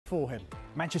for him.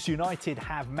 Manchester United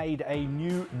have made a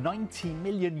new €90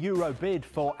 million bid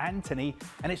for Antony,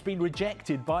 and it's been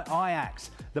rejected by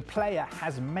Ajax. The player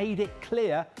has made it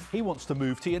clear he wants to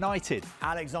move to United.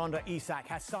 Alexander Isak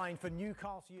has signed for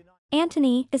Newcastle United.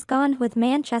 Antony is gone, with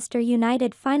Manchester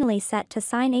United finally set to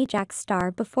sign Ajax star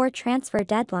before transfer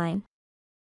deadline.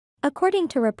 According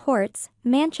to reports,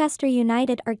 Manchester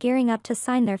United are gearing up to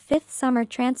sign their fifth summer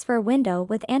transfer window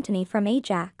with Antony from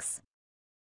Ajax.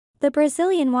 The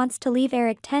Brazilian wants to leave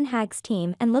Erik ten Hag's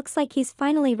team and looks like he's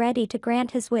finally ready to grant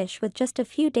his wish with just a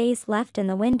few days left in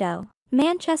the window.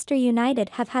 Manchester United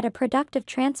have had a productive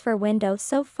transfer window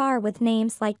so far, with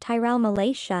names like Tyrell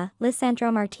Malacia,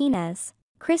 Lisandro Martinez,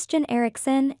 Christian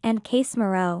Eriksen and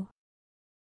Casemiro.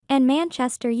 And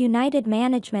Manchester United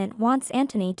management wants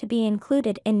Antony to be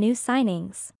included in new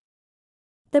signings.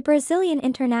 The Brazilian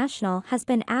international has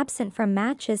been absent from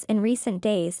matches in recent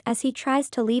days as he tries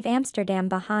to leave Amsterdam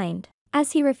behind,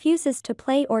 as he refuses to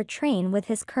play or train with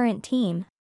his current team.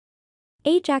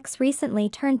 Ajax recently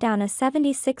turned down a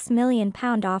 £76 million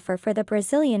offer for the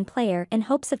Brazilian player in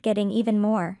hopes of getting even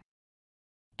more.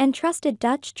 And trusted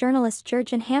Dutch journalist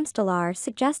Jurgen Hamstellaar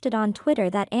suggested on Twitter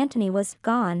that Antony was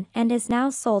gone and is now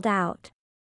sold out.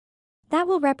 That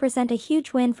will represent a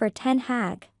huge win for Ten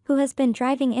Hag, who has been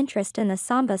driving interest in the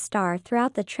Samba star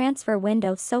throughout the transfer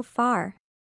window so far.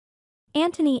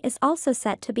 Antony is also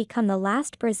set to become the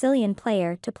last Brazilian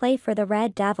player to play for the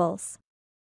Red Devils.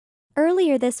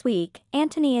 Earlier this week,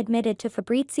 Antony admitted to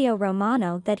Fabrizio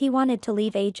Romano that he wanted to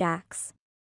leave Ajax.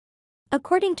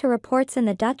 According to reports in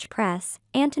the Dutch press,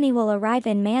 Antony will arrive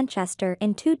in Manchester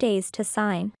in 2 days to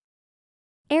sign.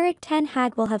 Erik ten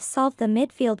Hag will have solved the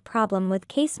midfield problem with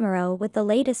Casemiro with the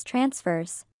latest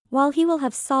transfers, while he will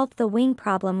have solved the wing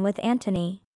problem with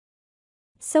Antony.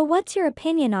 So what's your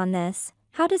opinion on this?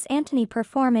 How does Antony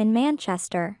perform in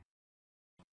Manchester?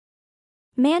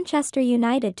 Manchester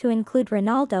United to include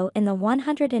Ronaldo in the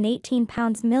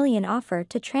 £118 million offer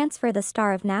to transfer the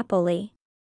star of Napoli.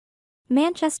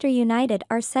 Manchester United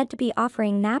are said to be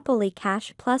offering Napoli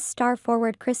cash plus star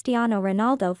forward Cristiano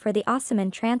Ronaldo for the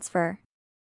Osimhen transfer.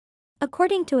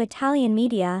 According to Italian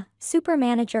media, super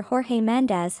manager Jorge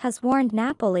Mendes has warned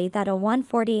Napoli that a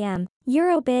 €140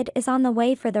 million bid is on the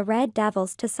way for the Red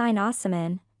Devils to sign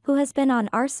Osimhen, who has been on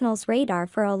Arsenal's radar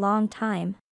for a long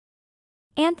time.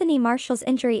 Anthony Martial's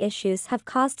injury issues have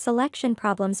caused selection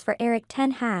problems for Erik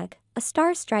ten Hag. A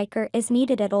star striker is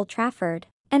needed at Old Trafford,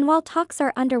 and while talks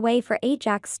are underway for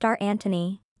Ajax star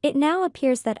Antony, it now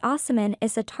appears that Osimhen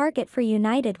is a target for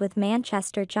United with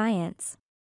Manchester Giants.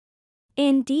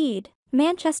 Indeed,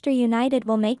 Manchester United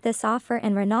will make this offer,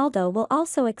 and Ronaldo will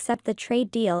also accept the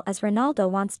trade deal, as Ronaldo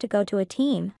wants to go to a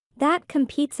team that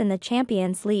competes in the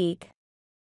Champions League.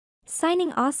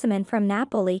 Signing Osimhen from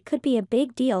Napoli could be a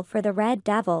big deal for the Red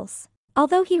Devils,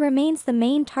 although he remains the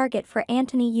main target for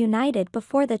Antony United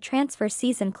before the transfer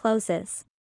season closes.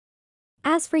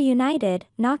 As for United,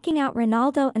 knocking out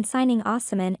Ronaldo and signing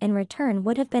Osimhen in return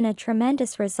would have been a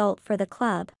tremendous result for the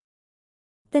club.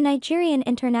 The Nigerian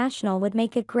international would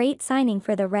make a great signing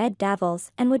for the Red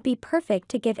Devils and would be perfect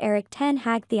to give Erik ten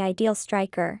Hag the ideal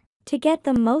striker to get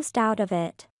the most out of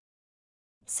it.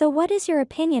 So what is your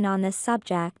opinion on this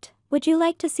subject? Would you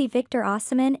like to see Victor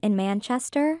Osimhen in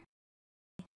Manchester?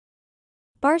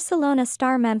 Barcelona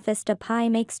star Memphis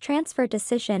Depay makes transfer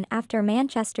decision after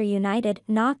Manchester United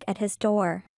knock at his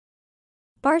door.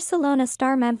 Barcelona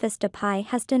star Memphis Depay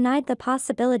has denied the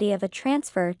possibility of a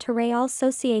transfer to Real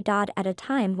Sociedad at a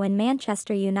time when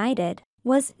Manchester United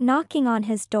was knocking on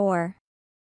his door.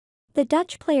 The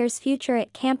Dutch player's future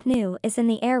at Camp Nou is in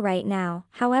the air right now.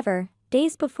 However,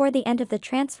 days before the end of the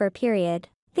transfer period,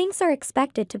 things are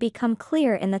expected to become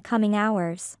clear in the coming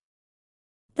hours.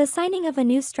 The signing of a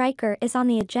new striker is on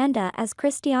the agenda, as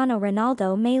Cristiano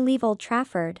Ronaldo may leave Old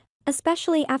Trafford,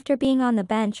 especially after being on the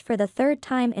bench for the third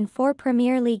time in 4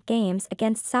 Premier League games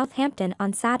against Southampton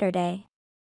on Saturday.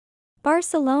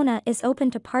 Barcelona is open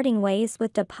to parting ways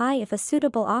with Depay if a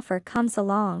suitable offer comes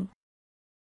along.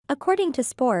 According to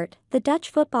Sport, the Dutch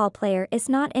football player is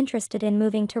not interested in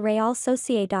moving to Real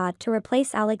Sociedad to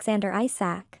replace Alexander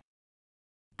Isak.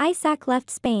 Isak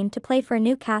left Spain to play for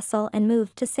Newcastle and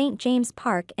moved to St James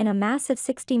Park in a massive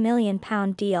 £60 million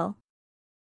deal.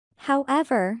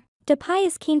 However, Depay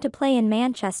is keen to play in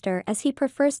Manchester, as he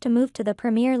prefers to move to the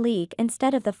Premier League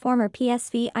instead of the former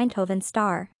PSV Eindhoven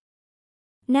star.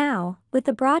 Now, with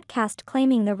the broadcast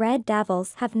claiming the Red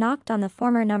Devils have knocked on the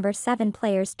former number 7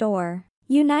 player's door,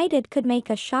 United could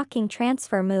make a shocking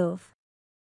transfer move.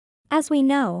 As we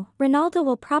know, Ronaldo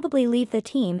will probably leave the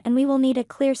team and we will need a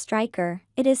clear striker.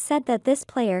 It is said that this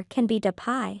player can be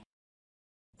Depay.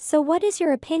 So what is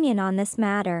your opinion on this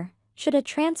matter? should a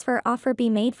transfer offer be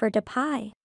made for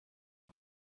Depay?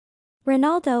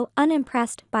 Ronaldo,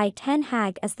 unimpressed by Ten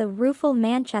Hag as the rueful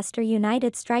Manchester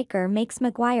United striker, makes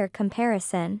Maguire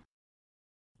comparison.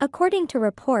 According to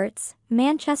reports,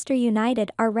 Manchester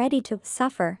United are ready to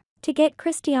suffer to get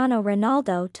Cristiano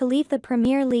Ronaldo to leave the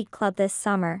Premier League club this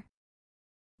summer.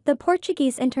 The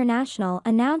Portuguese international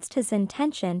announced his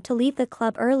intention to leave the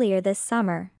club earlier this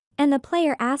summer, and the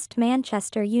player asked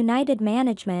Manchester United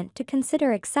management to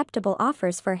consider acceptable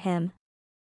offers for him.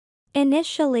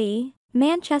 Initially,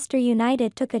 Manchester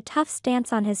United took a tough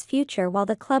stance on his future while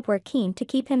the club were keen to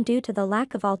keep him due to the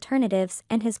lack of alternatives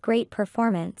and his great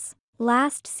performance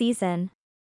last season.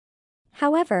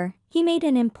 However, he made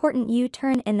an important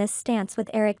U-turn in this stance with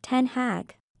Erik ten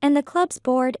Hag, and the club's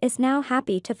board is now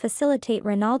happy to facilitate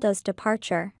Ronaldo's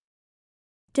departure.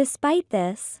 Despite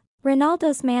this,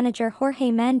 Ronaldo's manager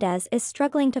Jorge Mendes is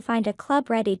struggling to find a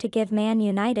club ready to give Man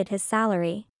United his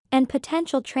salary and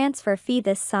potential transfer fee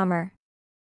this summer.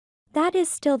 That is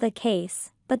still the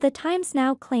case, but the Times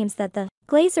now claims that the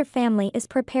Glazer family is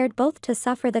prepared both to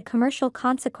suffer the commercial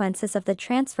consequences of the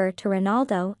transfer to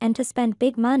Ronaldo and to spend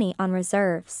big money on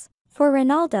reserves. For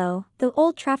Ronaldo, the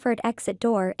Old Trafford exit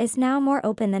door is now more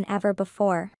open than ever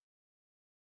before.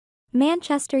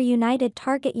 Manchester United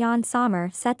target Jan Sommer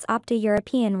sets Opta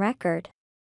European record.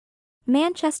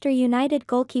 Manchester United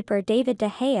goalkeeper David De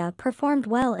Gea performed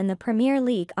well in the Premier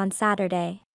League on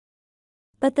Saturday.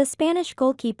 But the Spanish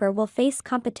goalkeeper will face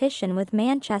competition with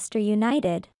Manchester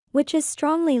United, which is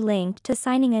strongly linked to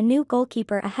signing a new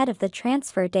goalkeeper ahead of the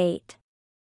transfer date.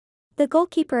 The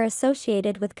goalkeeper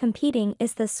associated with competing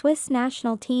is the Swiss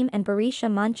national team and Borussia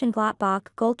Mönchengladbach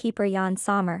goalkeeper Jan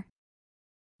Sommer.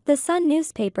 The Sun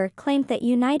newspaper claimed that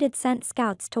United sent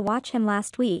scouts to watch him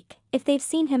last week. If they've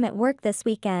seen him at work this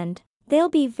weekend, they'll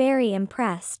be very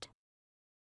impressed.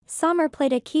 Sommer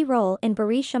played a key role in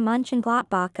Borussia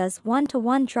Mönchengladbach's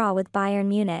 1-1 draw with Bayern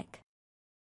Munich.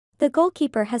 The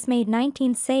goalkeeper has made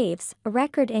 19 saves, a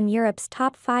record in Europe's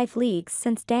top 5 leagues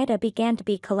since data began to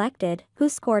be collected, who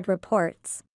scored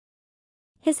reports.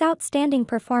 His outstanding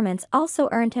performance also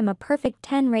earned him a perfect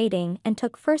 10 rating and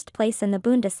took first place in the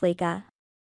Bundesliga.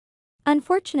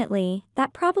 Unfortunately,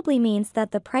 that probably means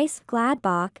that the price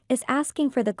Gladbach is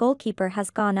asking for the goalkeeper has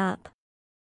gone up.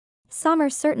 Sommer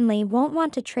certainly won't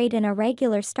want to trade in a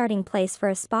regular starting place for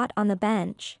a spot on the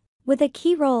bench, with a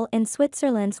key role in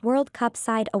Switzerland's World Cup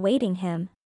side awaiting him.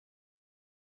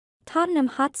 Tottenham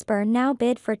Hotspur now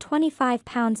bid for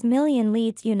 £25 million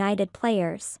Leeds United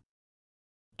players.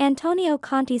 Antonio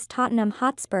Conte's Tottenham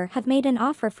Hotspur have made an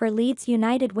offer for Leeds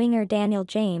United winger Daniel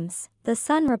James, The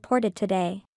Sun reported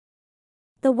today.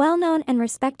 The well-known and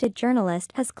respected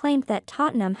journalist has claimed that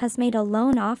Tottenham has made a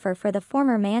loan offer for the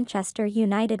former Manchester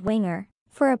United winger,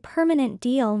 for a permanent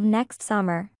deal next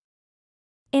summer.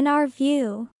 In our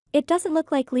view, it doesn't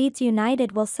look like Leeds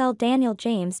United will sell Daniel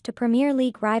James to Premier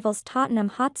League rivals Tottenham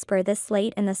Hotspur this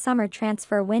late in the summer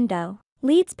transfer window.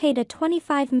 Leeds paid a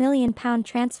 £25 million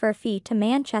transfer fee to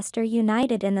Manchester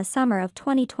United in the summer of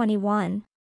 2021.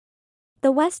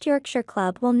 The West Yorkshire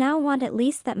club will now want at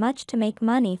least that much to make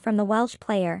money from the Welsh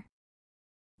player.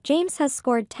 James has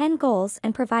scored 10 goals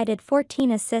and provided 14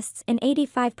 assists in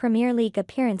 85 Premier League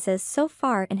appearances so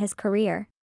far in his career.